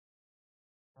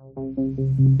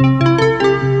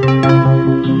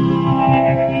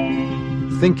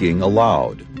Thinking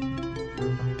Aloud.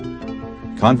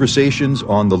 Conversations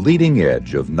on the leading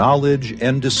edge of knowledge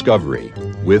and discovery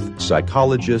with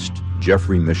psychologist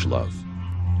Jeffrey Mishlove.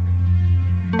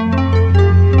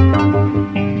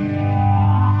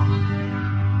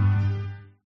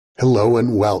 Hello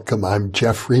and welcome. I'm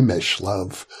Jeffrey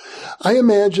Mishlove. I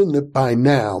imagine that by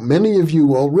now many of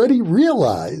you already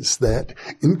realize that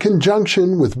in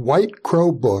conjunction with White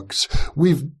Crow Books,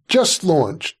 we've just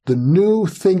launched the new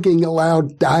Thinking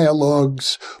Aloud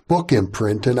Dialogues book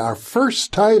imprint, and our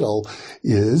first title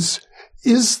is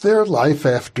There Life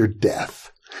After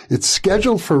Death? It's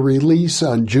scheduled for release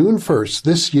on June 1st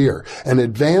this year, and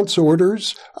advance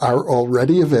orders are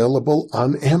already available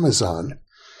on Amazon.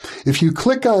 If you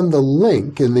click on the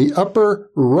link in the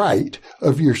upper right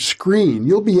of your screen,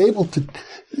 you'll be able to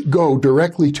go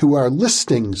directly to our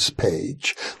listings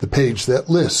page, the page that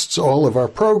lists all of our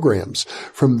programs.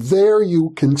 From there,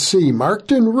 you can see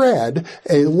marked in red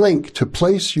a link to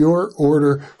place your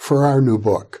order for our new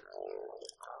book.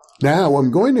 Now, I'm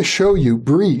going to show you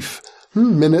brief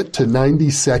minute to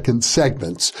 90-second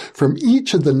segments from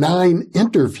each of the 9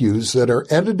 interviews that are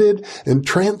edited and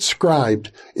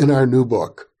transcribed in our new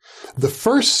book. The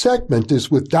first segment is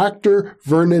with Dr.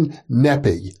 Vernon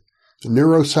Nepi, a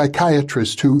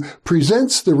neuropsychiatrist who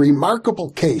presents the remarkable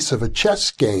case of a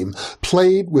chess game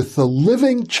played with the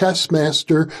living chess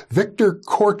master Viktor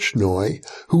Korchnoi,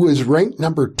 who was ranked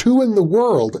number 2 in the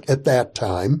world at that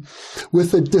time,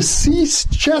 with a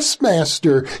deceased chess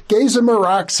master, Geza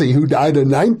Moroxi, who died in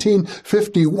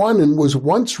 1951 and was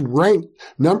once ranked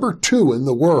number 2 in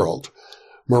the world.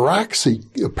 Moroxi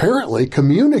apparently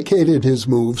communicated his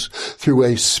moves through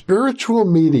a spiritual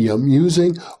medium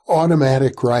using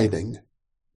automatic writing.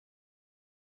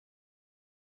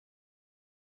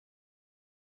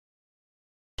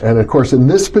 And of course, in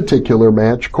this particular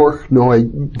match,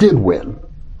 Korchnoi did win.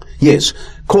 Yes,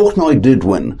 Korchnoi did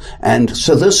win. And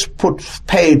so this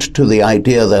paid to the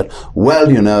idea that,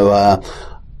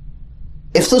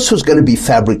 if this was going to be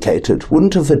fabricated,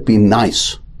 wouldn't have it been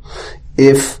nice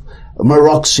if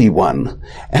Moroxi won?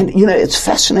 And, it's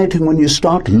fascinating when you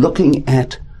start looking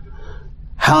at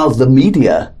how the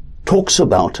media talks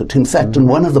about it. In fact, in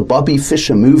one of the Bobby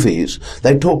Fischer movies,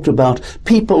 they talked about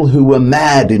people who were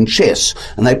mad in chess,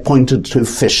 and they pointed to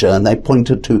Fischer, and they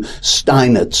pointed to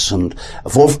Steinitz, and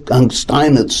Wolfgang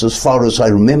Steinitz, as far as I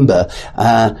remember,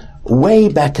 way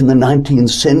back in the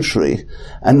 19th century,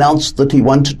 announced that he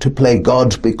wanted to play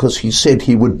God because he said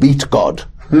he would beat God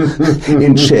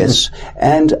in chess.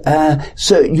 And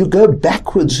so you go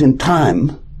backwards in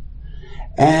time,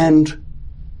 and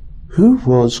who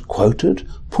was quoted?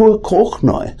 Poor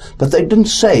Korchnoi. But they didn't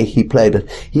say he played it.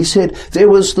 He said there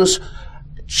was this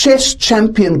chess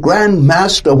champion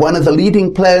grandmaster, one of the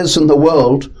leading players in the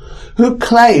world, who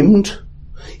claimed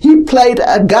he played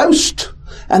a ghost.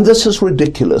 And this is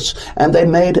ridiculous. And they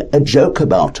made a joke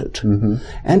about it. Mm-hmm.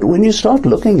 And when you start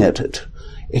looking at it,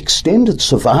 extended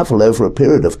survival over a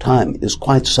period of time is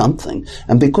quite something.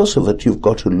 And because of it, you've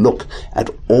got to look at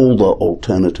all the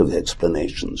alternative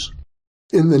explanations.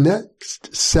 In the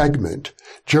next segment,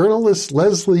 journalist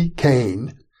Leslie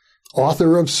Kean,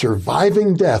 author of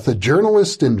Surviving Death, a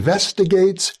journalist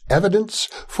investigates evidence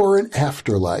for an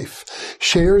afterlife,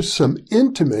 shares some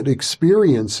intimate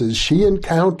experiences she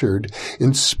encountered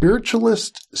in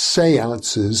spiritualist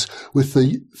seances with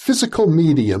the physical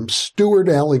medium Stuart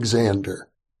Alexander.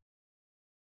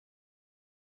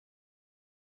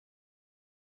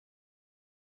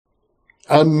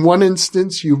 On one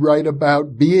instance, you write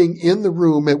about being in the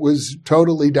room. It was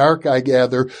totally dark, I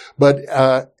gather, but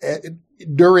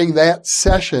during that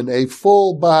session, a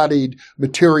full-bodied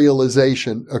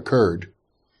materialization occurred.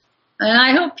 And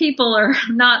I hope people are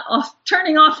not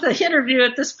turning off the interview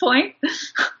at this point,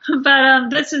 but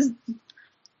this is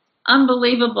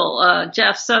unbelievable,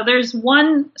 Jeff. So there's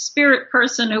one spirit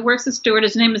person who works with Stuart.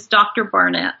 His name is Dr.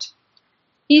 Barnett.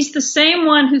 He's the same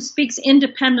one who speaks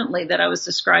independently that I was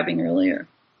describing earlier.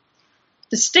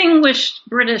 Distinguished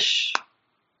British,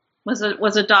 was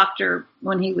a doctor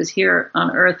when he was here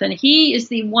on Earth, and he is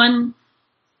the one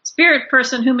spirit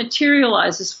person who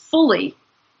materializes fully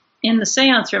in the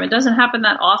seance room. It doesn't happen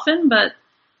that often, but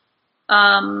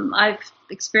I've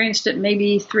experienced it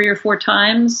maybe 3 or 4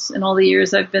 times in all the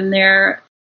years I've been there.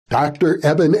 Dr.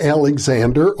 Eben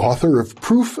Alexander, author of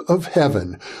Proof of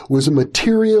Heaven, was a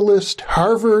materialist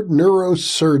Harvard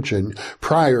neurosurgeon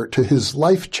prior to his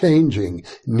life-changing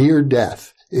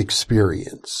near-death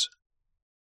experience.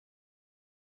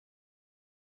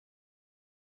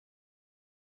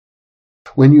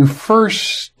 When you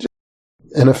first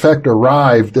in effect,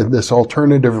 arrived in this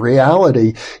alternative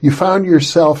reality, you found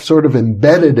yourself sort of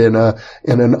embedded in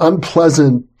an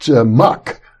unpleasant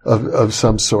muck of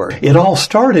some sort. It all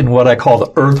started in what I call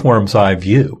the earthworm's eye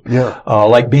view. Yeah.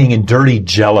 Like being in dirty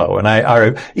jello. And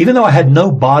I even though I had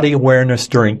no body awareness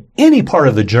during any part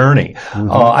of the journey,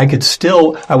 I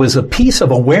was a piece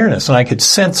of awareness and I could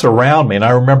sense around me. And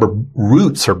I remember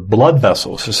roots or blood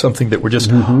vessels or something that were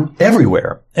just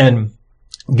everywhere. And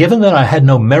given that I had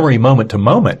no memory moment to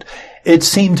moment, it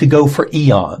seemed to go for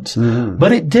eons.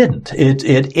 But it didn't.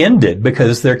 It ended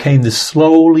because there came this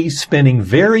slowly spinning,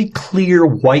 very clear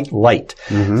white light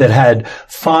that had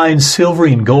fine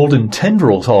silvery and golden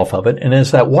tendrils off of it. And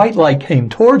as that white light came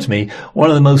towards me,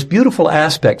 one of the most beautiful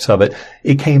aspects of it,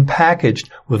 it came packaged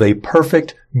with a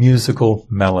perfect musical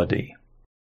melody.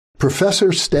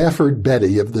 Professor Stafford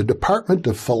Bettey of the Department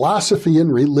of Philosophy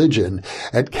and Religion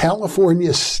at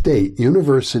California State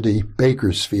University,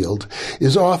 Bakersfield,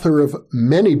 is author of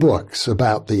many books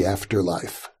about the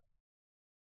afterlife.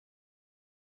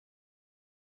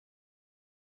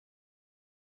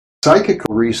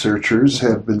 Psychical researchers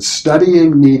have been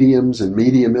studying mediums and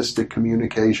mediumistic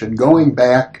communication going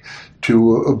back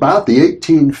to about the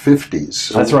 1850s.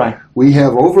 So that's right. We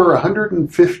have over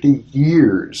 150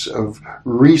 years of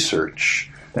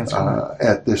research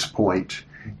at this point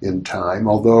in time,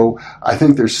 although I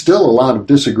think there's still a lot of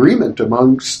disagreement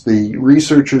amongst the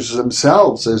researchers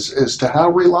themselves as to how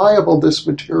reliable this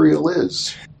material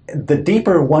is. The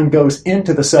deeper one goes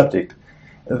into the subject,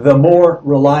 the more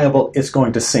reliable it's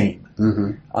going to seem.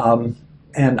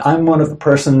 And I'm one of the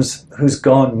persons who's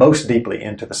gone most deeply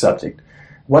into the subject.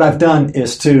 What I've done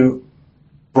is to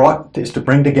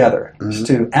bring together, is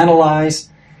to analyze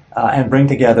and bring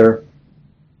together,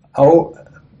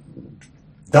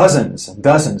 dozens,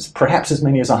 perhaps as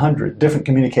many as 100 different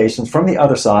communications from the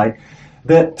other side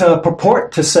that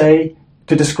purport to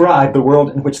describe the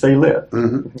world in which they live.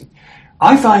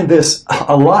 I find this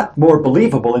a lot more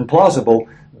believable and plausible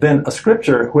than a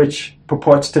scripture which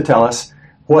purports to tell us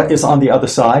what is on the other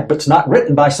side, but it's not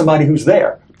written by somebody who's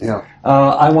there. Yeah.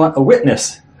 I want a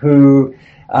witness who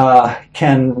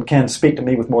can speak to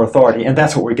me with more authority, and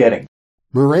that's what we're getting.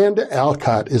 Miranda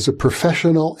Alcott is a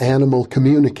professional animal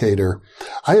communicator.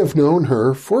 I have known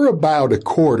her for about a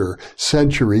quarter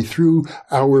century through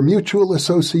our mutual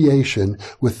association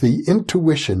with the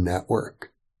Intuition Network.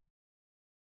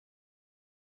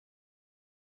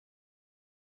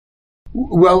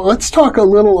 Well, let's talk a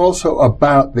little also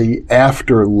about the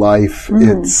afterlife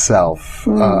itself.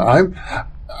 I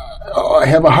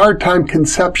have a hard time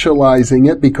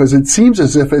conceptualizing it because it seems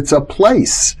as if it's a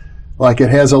place, like it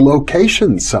has a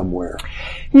location somewhere.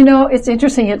 You know, it's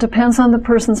interesting. It depends on the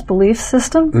person's belief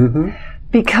system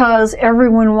because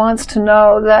everyone wants to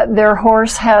know that their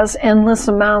horse has endless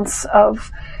amounts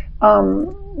of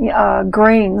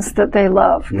grains that they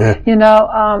love. You know,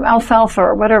 alfalfa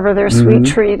or whatever their sweet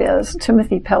treat is,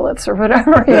 Timothy pellets or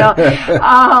whatever, you know.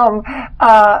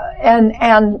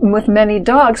 And with many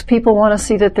dogs, people want to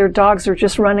see that their dogs are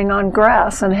just running on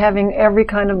grass and having every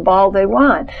kind of ball they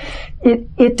want.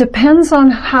 It depends on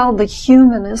how the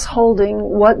human is holding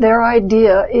what their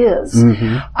idea is.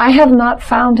 I have not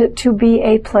found it to be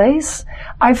a place.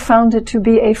 I've found it to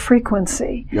be a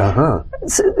frequency.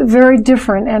 It's very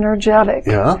different, energetic.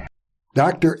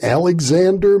 Dr.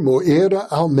 Alexander Moreira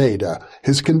Almeida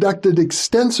has conducted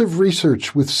extensive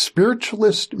research with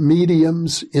spiritualist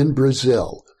mediums in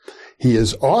Brazil. He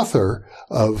is author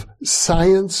of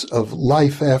Science of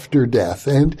Life After Death,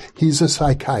 and he's a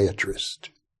psychiatrist.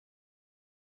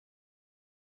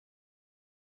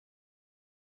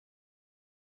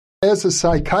 As a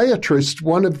psychiatrist,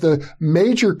 one of the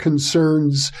major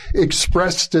concerns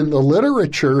expressed in the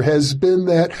literature has been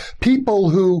that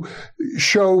people who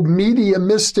show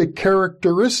mediumistic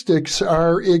characteristics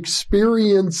are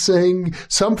experiencing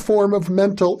some form of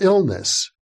mental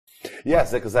illness.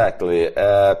 Yes, exactly.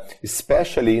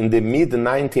 Especially in the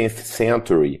mid-19th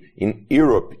century, in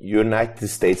Europe, United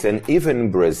States, and even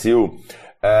in Brazil,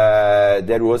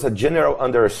 there was a general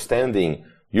understanding,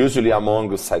 usually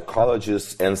among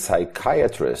psychologists and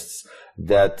psychiatrists,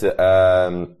 that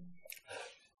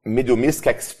mediumistic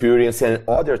experience and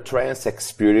other trance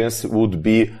experience would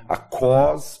be a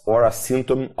cause or a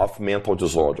symptom of mental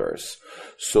disorders.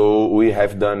 So we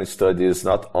have done studies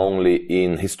not only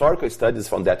in historical studies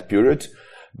from that period,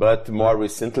 but more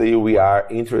recently we are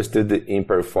interested in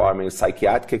performing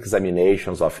psychiatric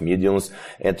examinations of mediums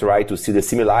and try to see the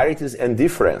similarities and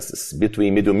differences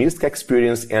between mediumistic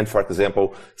experience and, for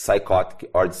example, psychotic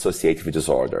or dissociative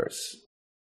disorders.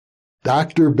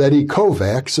 Dr. Betty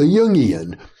Kovacs, a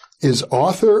Jungian, is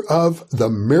author of The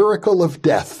Miracle of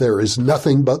Death, There Is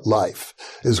Nothing But Life,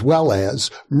 as well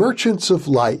as Merchants of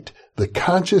Light, The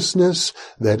Consciousness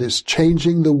That Is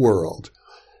Changing the World.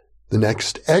 The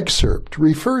next excerpt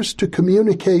refers to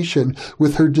communication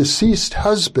with her deceased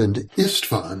husband,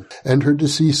 Istvan, and her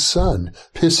deceased son,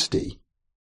 Pisti.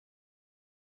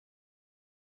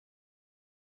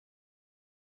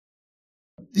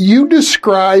 You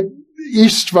describe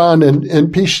Istvan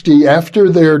and Pisti after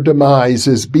their demise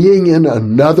as being in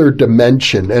another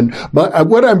dimension. And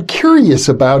what I'm curious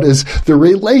about is the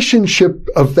relationship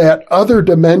of that other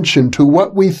dimension to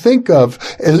what we think of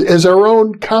as our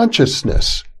own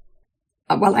consciousness.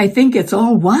 Well, I think it's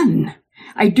all one.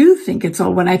 I do think it's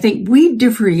all one. I think we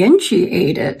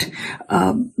differentiate it,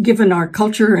 given our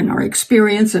culture and our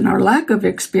experience and our lack of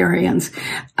experience.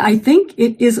 I think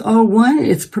it is all one.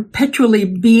 It's perpetually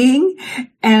being.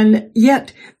 And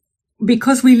yet,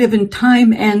 because we live in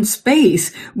time and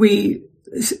space, we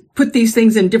put these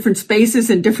things in different spaces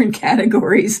and different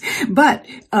categories. But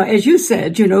as you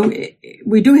said,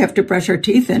 we do have to brush our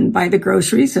teeth and buy the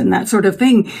groceries and that sort of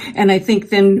thing. And I think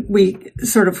then we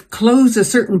sort of close a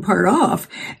certain part off.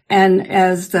 And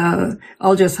as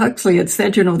Aldous Huxley had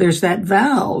said, there's that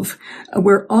valve.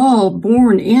 We're all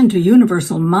born into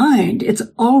universal mind. It's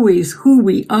always who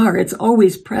we are. It's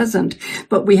always present.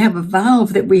 But we have a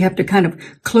valve that we have to kind of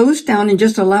close down and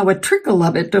just allow a trickle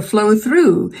of it to flow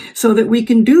through so that we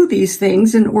can do these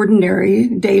things in ordinary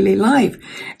daily life.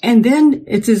 And then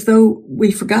it's as though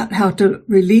we forgot how to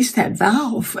release that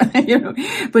valve,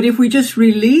 But if we just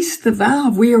release the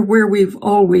valve, we are where we've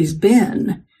always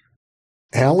been.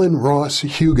 Alan Ross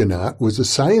Huguenot was a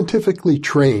scientifically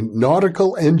trained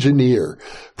nautical engineer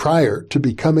prior to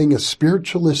becoming a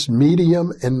spiritualist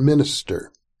medium and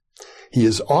minister. He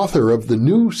is author of The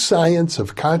New Science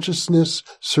of Consciousness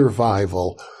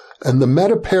Survival and the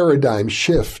Meta-Paradigm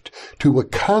Shift to a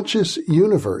Conscious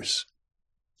Universe,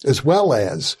 as well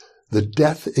as The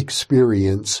Death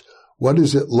Experience, What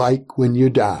Is It Like When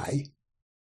You Die?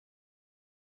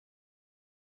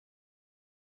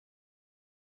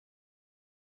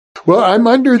 Well, I'm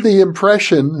under the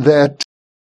impression that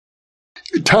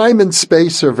time and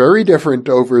space are very different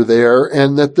over there,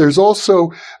 and that there's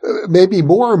also, maybe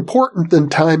more important than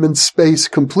time and space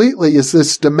completely, is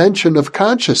this dimension of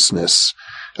consciousness.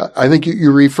 I think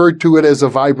you referred to it as a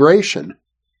vibration.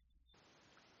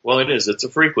 Well, it is. It's a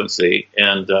frequency,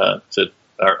 and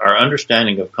our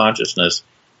understanding of consciousness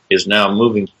is now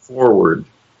moving forward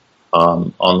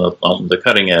on the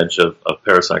cutting edge of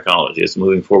parapsychology. It's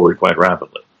moving forward quite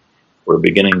rapidly. We're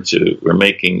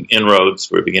making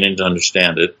inroads. We're beginning to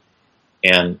understand it,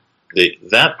 and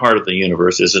that part of the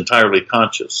universe is entirely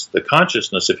conscious. The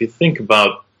consciousness, if you think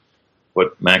about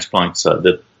what Max Planck said,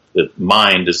 that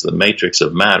mind is the matrix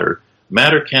of matter.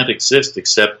 Matter can't exist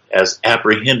except as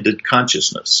apprehended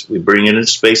consciousness. We bring it into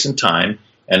space and time,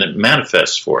 and it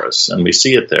manifests for us, and we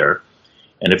see it there.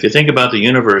 And if you think about the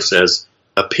universe as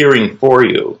appearing for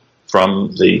you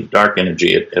from the dark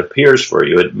energy, it appears for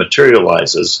you, it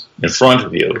materializes in front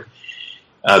of you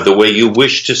the way you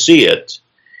wish to see it.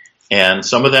 And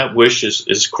some of that wish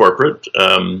is corporate.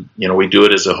 We do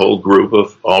it as a whole group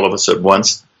of all of us at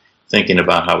once, thinking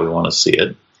about how we want to see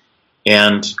it.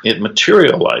 And it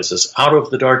materializes out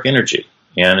of the dark energy,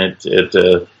 and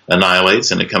it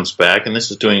annihilates, and it comes back, and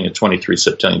this is doing it 23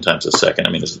 septillion times a second.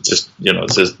 I mean, it's just,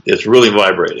 it's really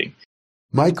vibrating.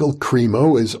 Michael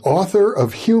Cremo is author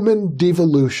of Human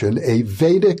Devolution, a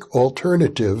Vedic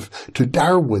alternative to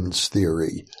Darwin's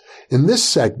theory. In this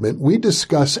segment, we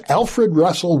discuss Alfred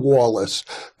Russel Wallace,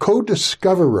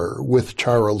 co-discoverer with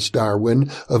Charles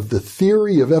Darwin of the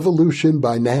theory of evolution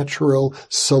by natural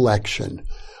selection.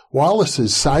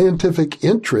 Wallace's scientific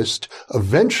interest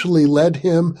eventually led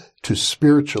him to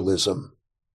spiritualism.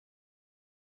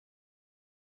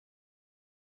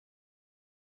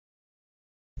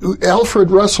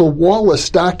 Alfred Russel Wallace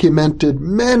documented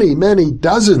many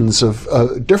dozens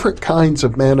of different kinds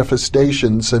of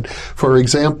manifestations. And, for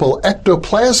example,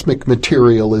 ectoplasmic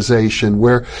materialization,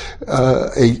 where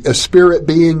a spirit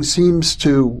being seems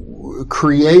to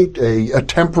create a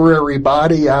temporary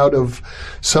body out of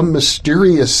some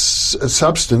mysterious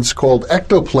substance called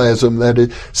ectoplasm that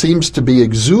it seems to be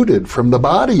exuded from the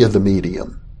body of the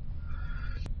medium.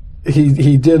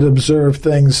 He did observe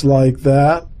things like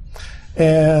that.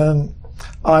 And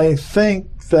I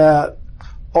think that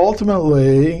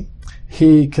ultimately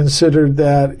he considered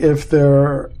that if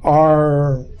there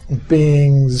are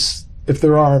beings, if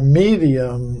there are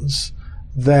mediums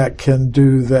that can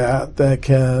do that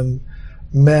can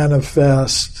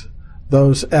manifest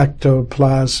those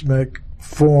ectoplasmic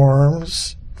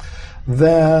forms,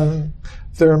 then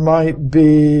there might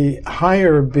be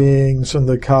higher beings in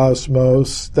the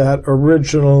cosmos that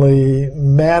originally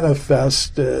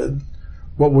manifested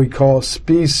what we call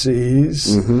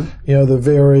species, the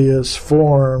various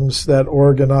forms that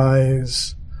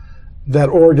organisms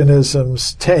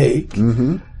take.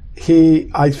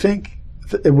 I think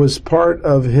it was part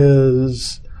of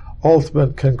his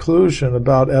ultimate conclusion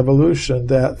about evolution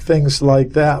that things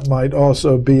like that might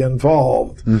also be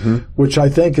involved, which I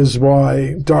think is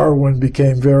why Darwin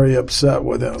became very upset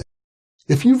with him.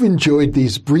 If you've enjoyed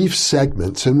these brief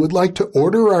segments and would like to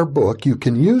order our book, you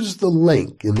can use the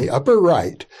link in the upper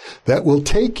right that will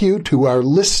take you to our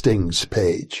listings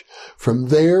page. From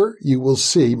there, you will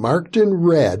see marked in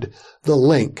red the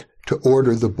link to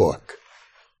order the book.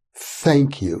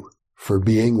 Thank you for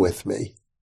being with me.